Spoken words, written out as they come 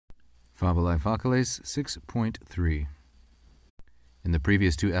Fabulae Faciles 6.3. In the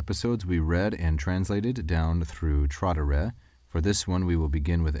previous two episodes, we read and translated down through tradere. For this one, we will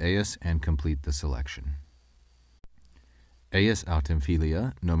begin with eis and complete the selection. Eis autem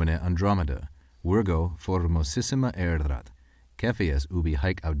filia nomine Andromeda, virgo formosissima erat, Cepheus ubi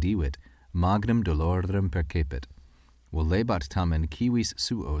haec audivit, magnum dolorem percepit. Volebat tamen civis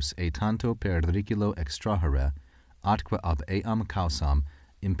suos e tanto per ridiculo extrahere, atque ab eam causam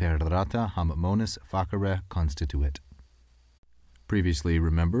imperata ham monis facere constituit. Previously,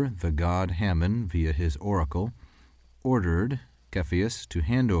 remember, the god Hammon, via his oracle, ordered Cepheus to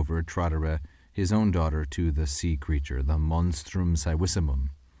hand over tradere, his own daughter, to the sea creature, the monstrum saevissimum.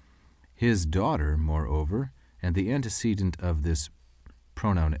 His daughter, moreover, and the antecedent of this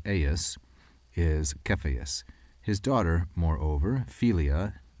pronoun eis, is Cepheus. His daughter, moreover,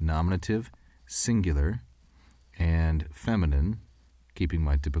 philia, nominative, singular, and feminine, keeping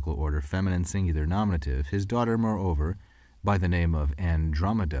my typical order, feminine, singular, nominative. His daughter, moreover, by the name of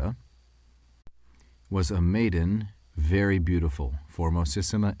Andromeda, was a maiden, very beautiful,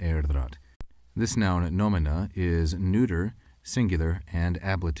 formosissima erat. This noun, nomina, is neuter, singular, and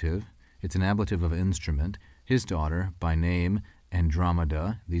ablative. It's an ablative of instrument. His daughter, by name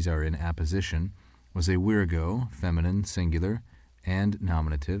Andromeda, these are in apposition, was a virgo, feminine, singular, and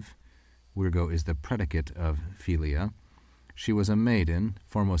nominative. Virgo is the predicate of philia. She was a maiden,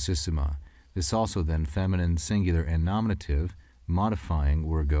 formosissima. This also then feminine, singular, and nominative, modifying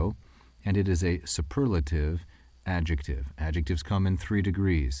virgo, and it is a superlative adjective. Adjectives come in 3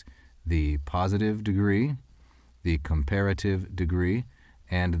 degrees: the positive degree, the comparative degree,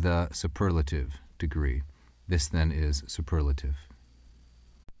 and the superlative degree. This then is superlative.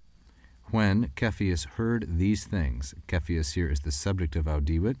 When Cepheus heard these things, Cepheus here is the subject of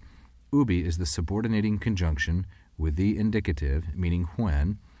audivit, ubi is the subordinating conjunction with the indicative, meaning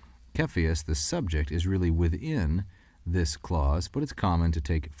when. Cepheus, the subject, is really within this clause, but it's common to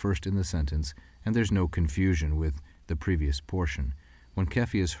take first in the sentence, and there's no confusion with the previous portion. When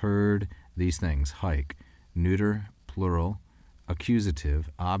Cepheus heard these things, haec, neuter, plural, accusative,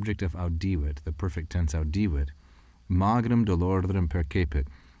 object of audivit, the perfect tense audivit, magnum dolorem percepit,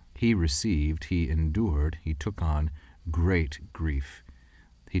 he received, he endured, he took on great grief.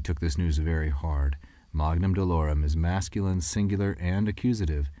 He took this news very hard. Magnum dolorem is masculine, singular, and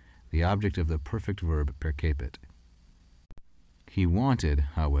accusative, the object of the perfect verb percepit. He wanted,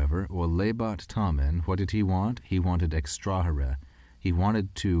 however, volebat tamen. What did he want? He wanted extrahere. He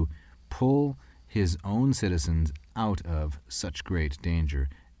wanted to pull his own citizens out of such great danger,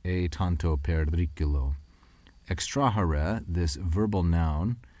 e tanto per ridiculo. Extrahere, this verbal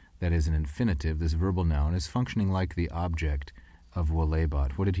noun, that is an infinitive, this verbal noun, is functioning like the object of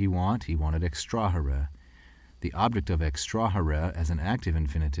volebat. What did he want? He wanted extrahere. The object of extrahere as an active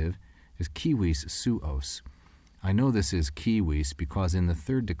infinitive is civis suos. I know this is civis because in the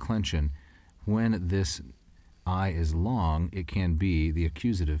third declension, when this I is long, it can be the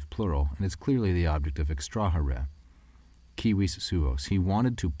accusative plural, and it's clearly the object of extrahere. Civis suos. He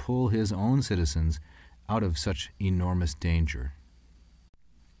wanted to pull his own citizens out of such enormous danger.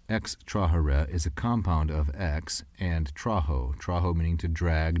 Extrahere is a compound of ex and traho. Traho meaning to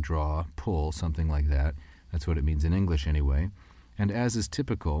drag, draw, pull, something like that. That's what it means in English anyway. And as is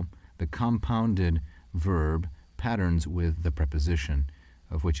typical, the compounded verb patterns with the preposition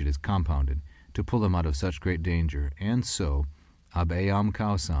of which it is compounded, to pull them out of such great danger. And so, ab eam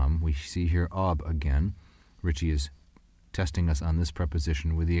causam, we see here ab again. Ritchie is testing us on this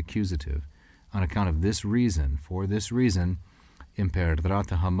preposition with the accusative. On account of this reason, for this reason,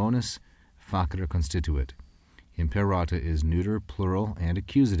 imperata monis facere constituit. Imperata is neuter, plural, and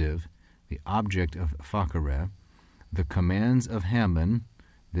accusative, the object of facere. The commands of Hammon,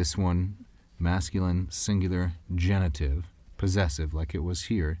 this one masculine, singular, genitive, possessive, like it was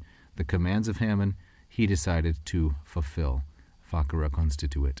here, the commands of Hammon, he decided to fulfill. Facere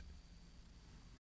constituit.